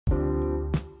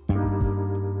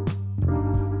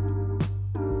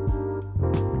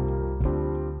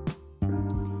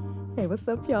what's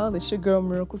up, y'all? It's your girl,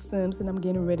 Miracle Sims, and I'm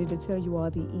getting ready to tell you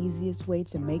all the easiest way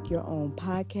to make your own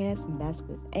podcast, and that's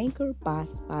with Anchor by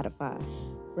Spotify.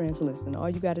 Friends, listen, all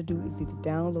you got to do is either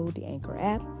download the Anchor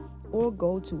app or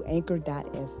go to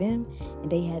anchor.fm, and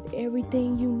they have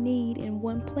everything you need in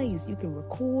one place. You can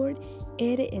record,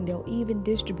 edit, and they'll even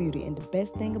distribute it. And the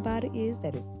best thing about it is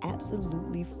that it's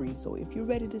absolutely free. So if you're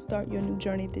ready to start your new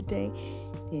journey today,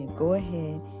 then go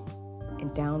ahead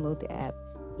and download the app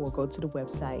or go to the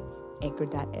website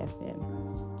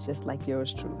anchor.fm, just like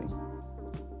yours truly.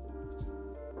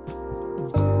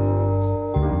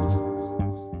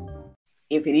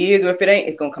 If it is or if it ain't,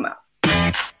 it's gonna come out.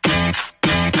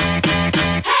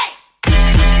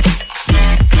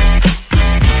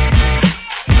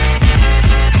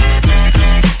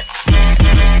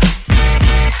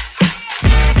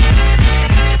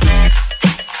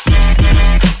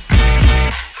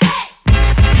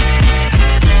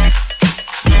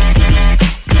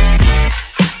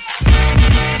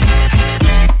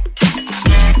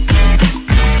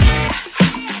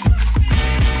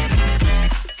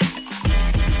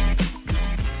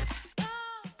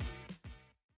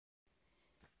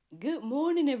 Good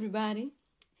morning, everybody.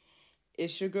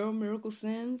 It's your girl, Miracle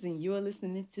Sims, and you're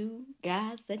listening to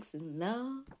God, Sex, and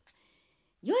Love,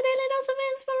 your daily dose of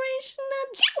inspirational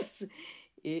juice.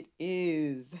 It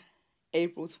is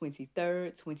April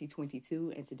 23rd,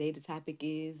 2022, and today the topic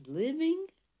is living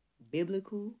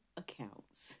biblical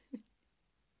accounts.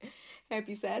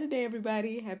 Happy Saturday,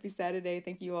 everybody. Happy Saturday.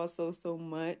 Thank you all so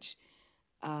much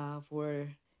for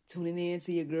tuning in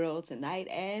to your girl tonight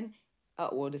and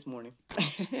this morning.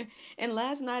 And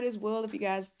last night as well, if you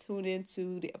guys tuned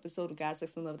into the episode of God,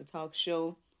 Sex, and Love, the talk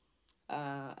show,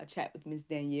 a chat with Miss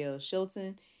Danielle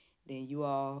Shelton, then you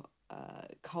all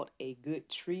caught a good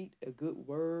treat, a good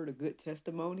word, a good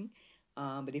testimony.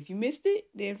 But if you missed it,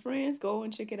 then friends, go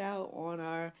and check it out on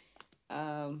our,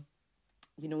 on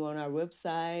our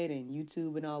website and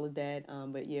YouTube and all of that.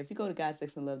 But yeah, if you go to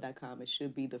GodSexandLove.com, it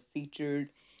should be the featured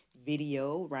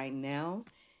video right now.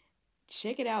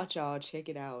 Check it out, y'all. Check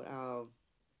it out.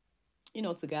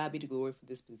 To God be the glory for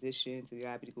this position. To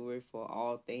God be the glory for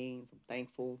all things. I'm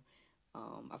thankful.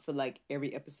 I feel like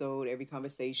every episode, every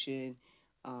conversation,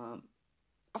 I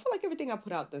feel like everything I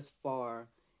put out thus far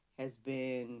has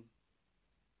been,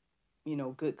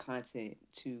 good content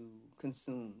to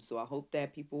consume. So I hope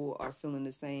that people are feeling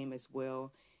the same as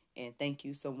well. And thank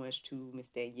you so much to Miss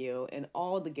Danielle and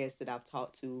all the guests that I've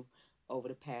talked to over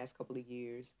the past couple of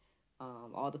years.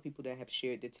 All the people that have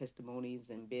shared their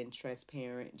testimonies and been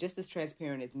transparent, just as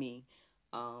transparent as me,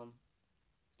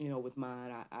 with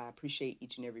mine. I appreciate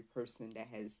each and every person that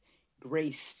has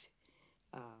graced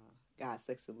God,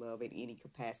 Sex, and Love in any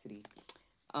capacity.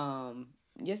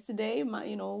 Yesterday,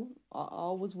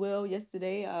 all was well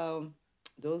yesterday.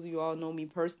 Those of you all know me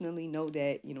personally know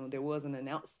that, there was an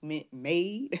announcement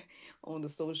made on the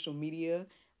social media.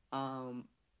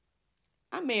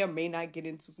 I may or may not get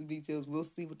into some details. We'll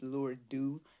see what the Lord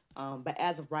do. But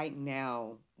as of right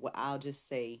now, what I'll just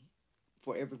say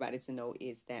for everybody to know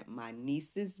is that my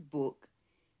niece's book,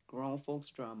 Grown Folks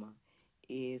Drama,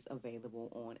 is available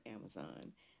on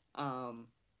Amazon.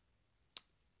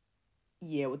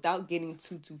 Without getting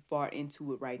too far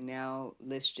into it right now,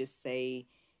 let's just say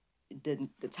the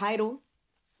title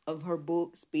of her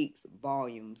book speaks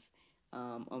volumes.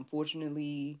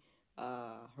 Unfortunately,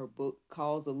 her book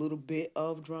caused a little bit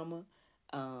of drama.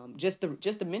 Just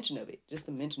the mention of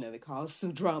it caused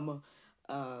some drama.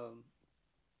 So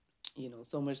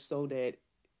much so that,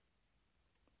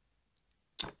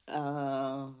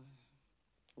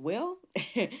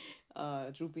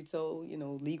 truth be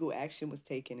told, legal action was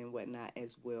taken and whatnot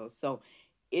as well. So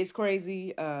it's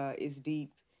crazy. It's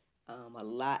deep. A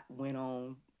lot went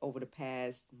on over the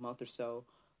past month or so.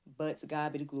 But to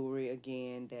God be the glory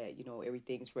again that,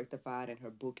 everything is rectified and her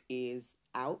book is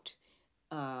out.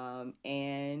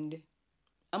 And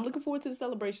I'm looking forward to the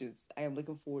celebrations. I am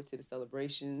looking forward to the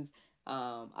celebrations.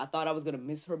 I thought I was going to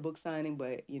miss her book signing,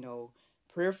 but,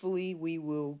 prayerfully we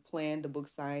will plan the book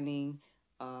signing,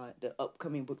 the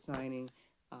upcoming book signing,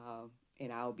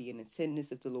 and I'll be in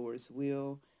attendance if the Lord's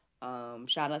will.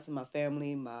 Shout out to my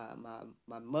family,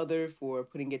 my mother for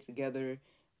putting it together.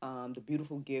 The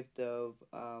beautiful gift of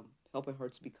helping her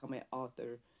to become an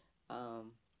author.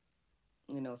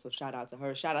 So shout out to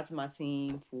her. Shout out to my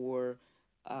team for,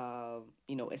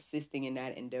 assisting in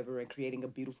that endeavor and creating a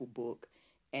beautiful book.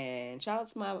 And shout out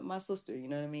to my sister,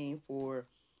 for,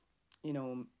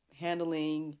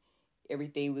 handling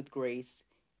everything with grace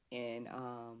and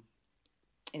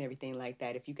everything like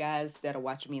that. If you guys that are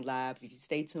watching me live, if you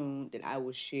stay tuned, then I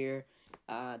will share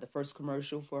the first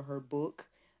commercial for her book.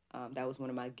 That was one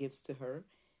of my gifts to her.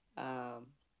 Um,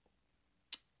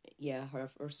 yeah, her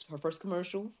first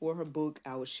commercial for her book.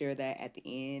 I will share that at the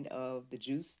end of the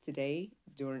juice today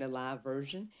during the live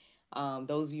version.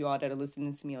 Those of you all that are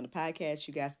listening to me on the podcast,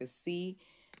 you guys can see.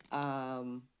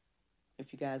 Um,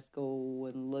 if you guys go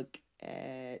and look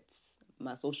at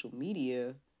my social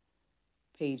media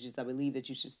pages, I believe that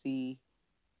you should see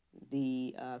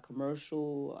the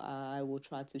commercial. I will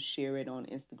try to share it on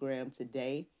Instagram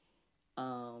today.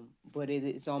 But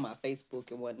it's on my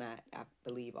Facebook and whatnot, I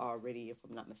believe already, if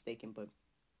I'm not mistaken. But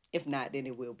if not, then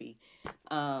it will be.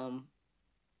 Um,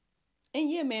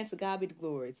 and yeah, man, to God be the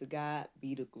glory. To God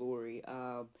be the glory.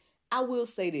 I will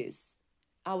say this.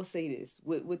 I will say this.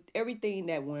 With everything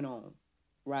that went on,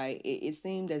 right? It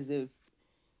seemed as if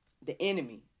the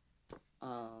enemy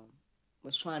um,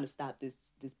 was trying to stop this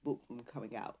book from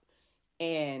coming out.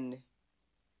 And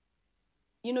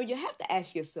you have to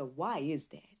ask yourself, why is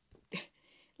that?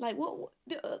 Like, what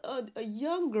a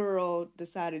young girl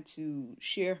decided to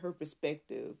share her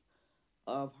perspective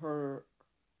of her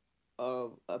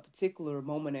of a particular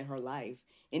moment in her life,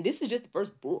 and this is just the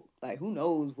first book. Like, who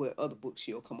knows what other books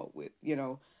she'll come up with,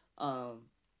 um,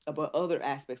 about other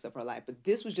aspects of her life. But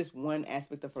this was just one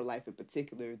aspect of her life in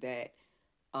particular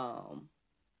um,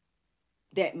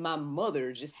 that my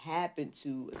mother just happened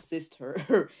to assist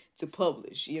her to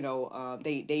publish.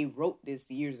 They wrote this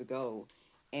years ago,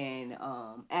 and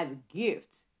as a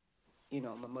gift,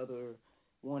 my mother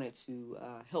wanted to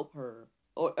help her,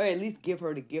 or at least give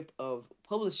her the gift of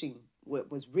publishing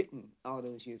what was written all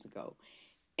those years ago,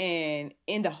 and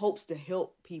in the hopes to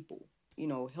help people,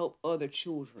 help other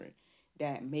children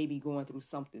that may be going through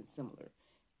something similar.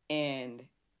 And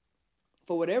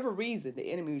for whatever reason,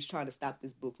 the enemy was trying to stop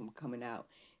this book from coming out.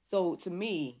 So to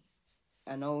me,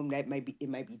 I know that it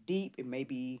might be deep, it may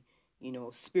be,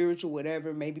 spiritual,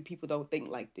 whatever. Maybe people don't think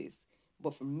like this.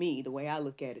 But for me, the way I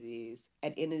look at it is,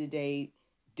 at the end of the day,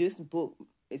 this book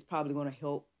is probably going to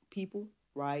help people,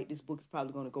 right? This book is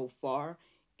probably going to go far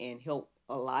and help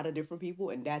a lot of different people.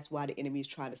 And that's why the enemy is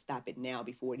trying to stop it now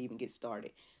before it even gets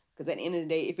started. Because at the end of the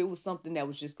day, if it was something that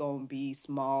was just going to be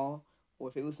small, or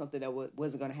if it was something that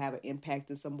wasn't going to have an impact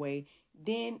in some way,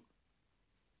 then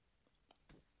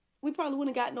we probably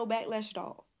wouldn't have got no backlash at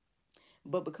all.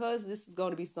 But because this is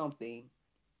going to be something,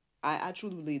 I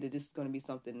truly believe that this is going to be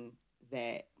something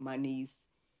that my niece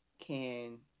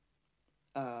can,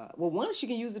 one, she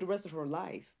can use it the rest of her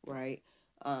life, right?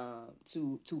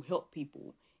 To help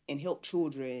people and help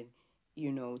children,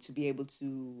 to be able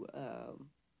to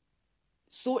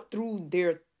sort through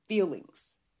their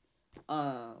feelings,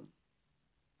 um,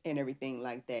 and everything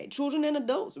like that. Children and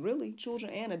adults, really,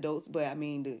 children and adults. But I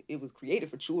mean, it was created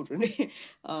for children,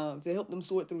 to help them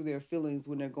sort through their feelings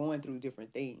when they're going through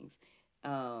different things.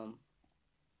 Um,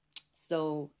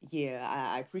 so yeah,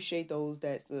 I appreciate those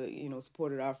that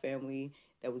supported our family,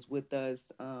 that was with us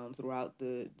throughout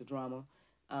the drama.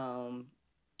 Um,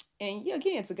 and yeah,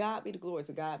 again, to God be the glory.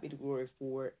 To God be the glory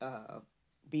for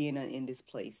being in this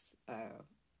place of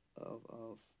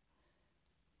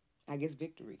I guess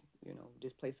victory.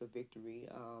 This place of victory.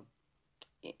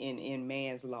 In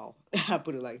man's law, I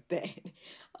put it like that.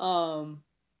 Um,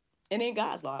 and in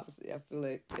God's law, obviously, I feel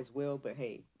it as well.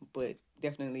 But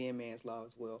definitely in man's law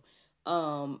as well.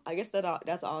 I guess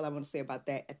that's all I want to say about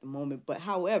that at the moment. But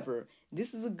however,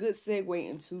 this is a good segue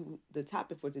into the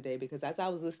topic for today, because as I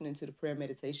was listening to the prayer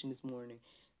meditation this morning,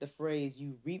 the phrase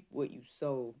 "you reap what you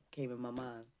sow" came in my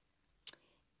mind.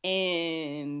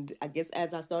 And I guess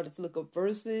as I started to look up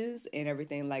verses and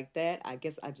everything like that, I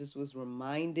guess I just was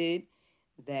reminded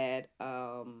that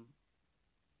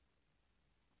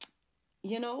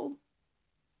you know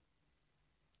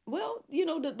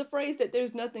the phrase that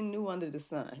there's nothing new under the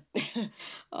sun.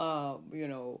 I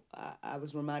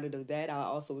was reminded of that. I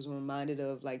also was reminded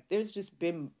of, like, there's just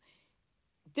been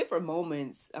different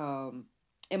moments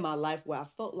in my life where I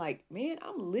felt like, man,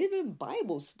 I'm living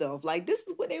Bible stuff. Like, this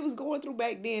is what they was going through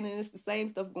back then, and it's the same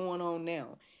stuff going on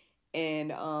now.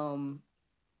 And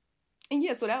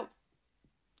yeah, so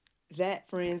that,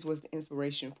 friends, was the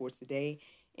inspiration for today.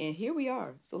 And here we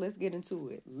are. So let's get into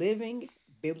it. Living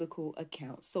biblical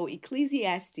accounts. So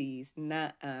Ecclesiastes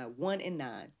 1 and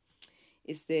 9.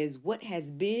 It says, what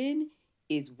has been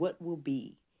is what will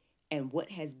be, and what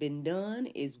has been done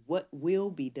is what will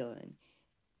be done.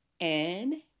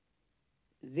 And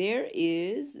there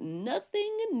is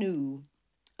nothing new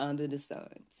under the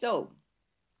sun. So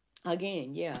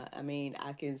again, yeah, I mean,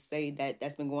 I can say that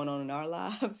that's been going on in our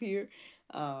lives here.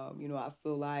 I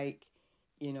feel like,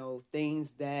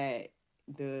 things that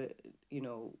the,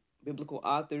 biblical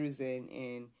authors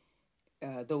and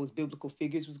those biblical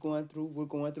figures was going through. We're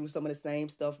going through some of the same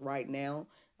stuff right now.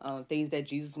 Things that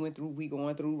Jesus went through, we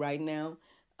going through right now.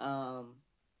 Um,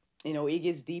 it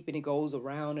gets deep and it goes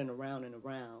around and around and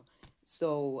around.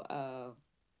 So,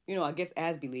 I guess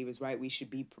as believers, right, we should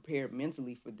be prepared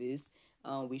mentally for this.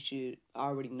 We should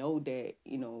already know that,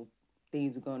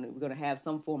 we're gonna have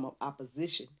some form of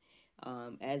opposition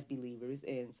as believers,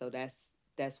 and so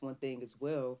that's one thing as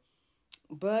well.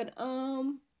 But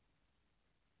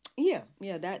yeah,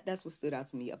 that's what stood out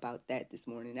to me about that this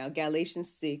morning. Now,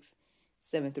 Galatians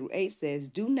 6:7-8 says,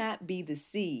 "Do not be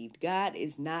deceived. God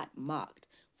is not mocked.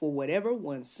 For whatever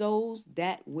one sows,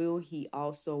 that will he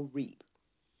also reap.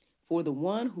 For the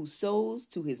one who sows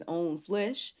to his own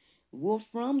flesh will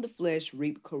from the flesh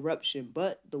reap corruption,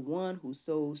 but the one who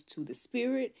sows to the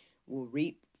Spirit will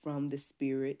reap from the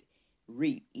Spirit,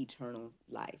 reap eternal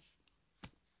life."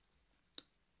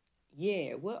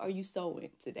 Yeah, what are you sowing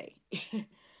today?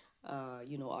 Are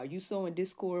you sowing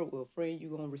discord? Well, friend, you're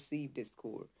going to receive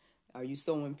discord. Are you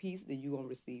sowing peace? Then you're going to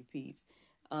receive peace.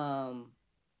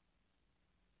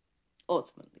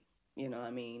 Ultimately,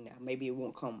 maybe it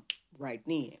won't come right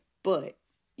then, but,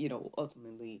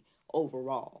 ultimately,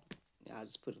 overall, I'll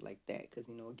just put it like that. Because,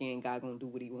 again, God going to do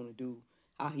what he want to do,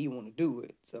 how he want to do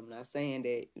it. So I'm not saying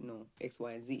that, X,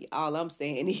 Y, and Z. All I'm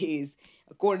saying is,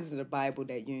 according to the Bible,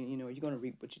 that, you're going to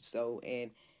reap what you sow.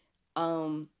 And,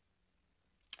 honestly,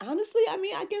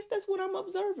 I guess that's what I'm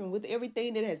observing with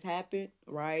everything that has happened,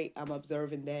 right? I'm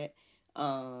observing that.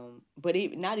 But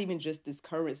not even just this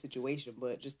current situation,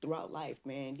 but just throughout life,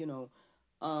 man, you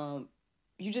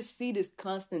just see this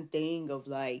constant thing of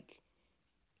like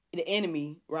the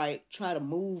enemy, right, try to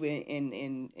move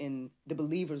in the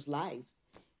believer's life,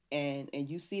 and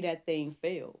you see that thing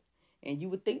fail. And you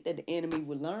would think that the enemy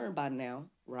would learn by now,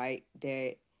 right,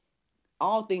 that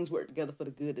all things work together for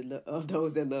the good of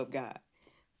those that love God.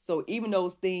 So even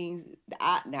those things,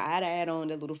 I'd add on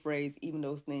that little phrase, even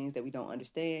those things that we don't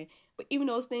understand, but even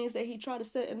those things that he tried to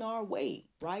set in our way,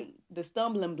 right? The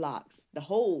stumbling blocks, the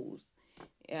holes,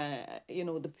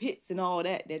 the pits and all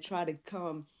that try to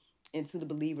come into the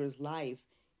believer's life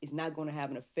is not going to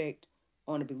have an effect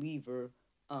on the believer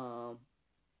by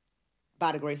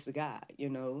the grace of God, At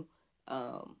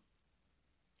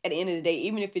the end of the day,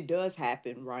 even if it does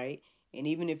happen, right? And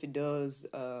even if it does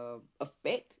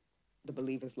affect the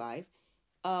believer's life,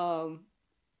 we'll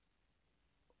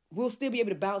still be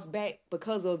able to bounce back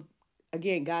because of,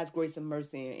 again, God's grace and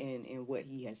mercy and what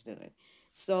he has done.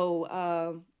 So,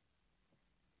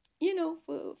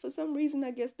 for some reason, I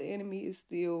guess the enemy is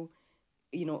still,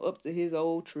 up to his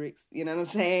old tricks, you know what I'm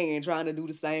saying, and trying to do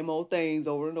the same old things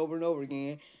over and over and over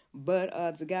again.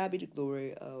 But to God be the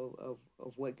glory of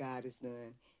what God has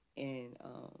done. And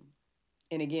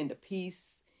again, the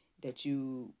peace that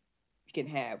you can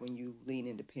have when you lean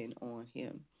and depend on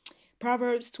him.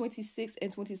 Proverbs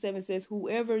 26:27 says,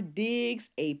 "Whoever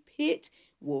digs a pit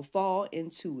will fall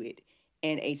into it,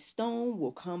 and a stone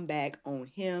will come back on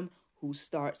him who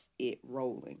starts it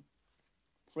rolling."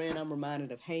 Friend, I'm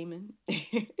reminded of Haman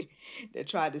that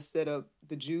tried to set up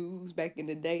the Jews back in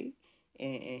the day,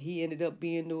 and he ended up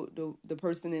being the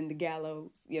person in the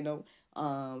gallows,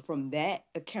 from that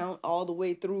account all the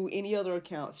way through any other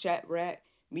account, Shadrach,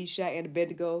 Meshach, and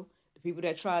Abednego, the people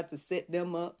that tried to set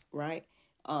them up, right?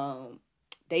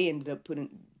 They ended up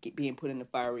being put in the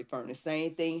fiery furnace.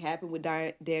 Same thing happened with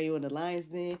Daniel in the lion's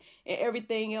den and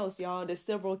everything else, y'all. There's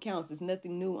several accounts. There's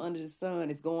nothing new under the sun.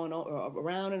 It's going on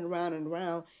around and around and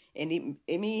around. And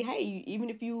hey, even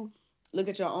if you look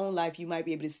at your own life, you might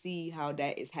be able to see how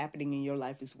that is happening in your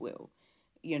life as well,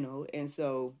 And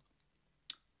so,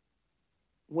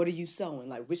 what are you sowing?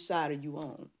 Like, which side are you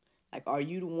on? Like, are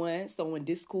you the one sowing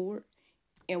discord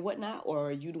and whatnot, or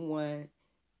are you the one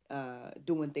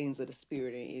doing things of the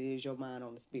spirit, and it is your mind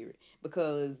on the spirit?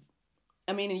 Because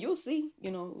and you'll see,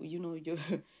 your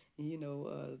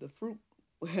the fruit,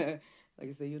 like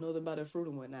I said, about the fruit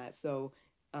and whatnot. So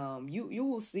you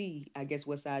will see, I guess,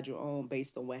 what side you're on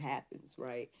based on what happens,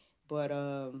 right? But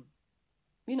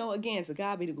again, to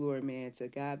God be the glory, man. To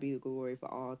God be the glory for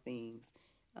all things.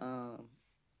 I'm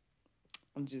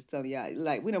just telling y'all,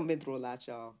 like, we done been through a lot,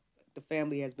 y'all. The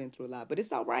family has been through a lot, but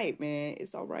it's all right, man.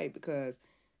 It's all right because,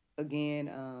 again,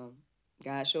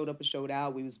 God showed up and showed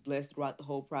out. We was blessed throughout the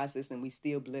whole process, and we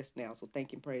still blessed now. So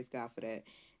thank and praise God for that.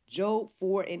 Job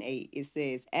 4:8, it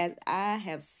says, "As I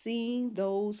have seen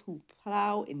those who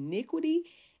plow iniquity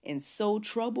and sow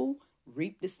trouble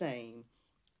reap the same."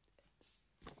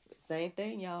 Same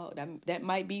thing, y'all. That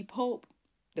might be Pope,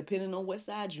 depending on what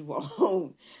side you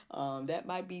on. That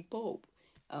might be Pope,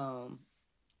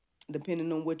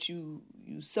 depending on what you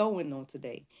sowing on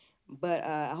today. But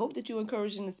I hope that you're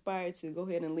encouraged and inspired to go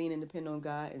ahead and lean and depend on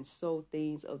God and sow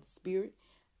things of the Spirit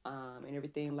and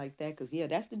everything like that. Because, yeah,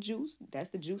 that's the juice. That's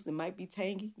the juice. It might be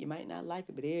tangy. You might not like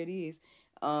it, but there it is.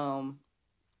 And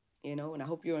I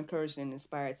hope you're encouraged and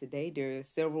inspired today. There are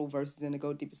several verses in the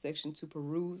Go Deeper section to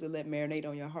peruse and let marinate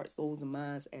on your heart, souls, and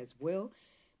minds as well.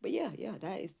 But yeah,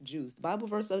 that is the juice. The Bible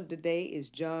verse of the day is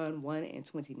John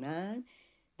 1:29.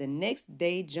 The next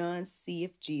day John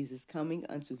seeth Jesus coming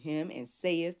unto him and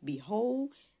saith,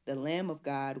 Behold, the Lamb of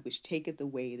God, which taketh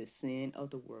away the sin of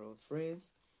the world.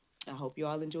 Friends, I hope you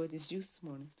all enjoyed this juice this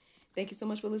morning. Thank you so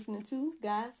much for listening to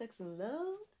God, Sex, and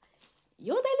Love,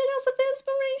 your daily dose of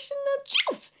inspirational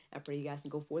juice. I pray you guys can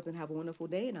go forth and have a wonderful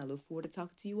day, and I look forward to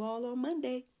talking to you all on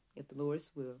Monday, if the Lord's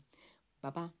will.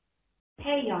 Bye-bye.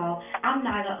 Hey y'all, I'm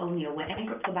Nyla O'Neal with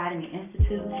Anchor Phlebotomy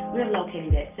Institute. We're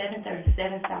located at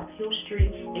 737 South Hill Street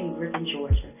in Griffin,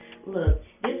 Georgia. Look,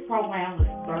 this program was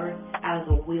birthed out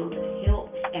of a will to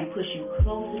help and push you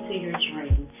closer to your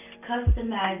dream,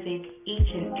 customizing each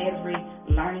and every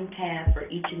learning path for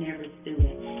each and every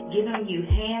student, giving you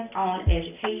hands-on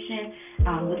education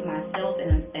with myself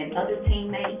and other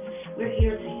teammates. We're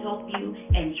here to help you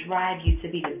and drive you to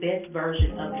be the best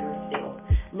version of yourself.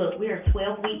 Look, we're a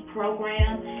 12-week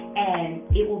program, and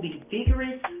it will be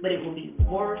vigorous, but it will be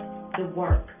worth the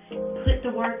work. Put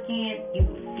the work in, you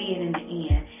will see it in the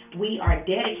end. We are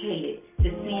dedicated to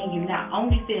seeing you not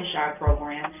only finish our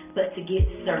program, but to get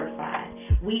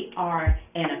certified. We are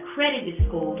an accredited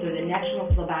school through the National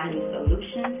Phlebotomy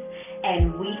Solutions,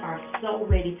 and we are so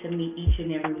ready to meet each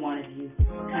and every one of you.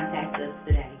 Contact us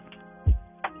today.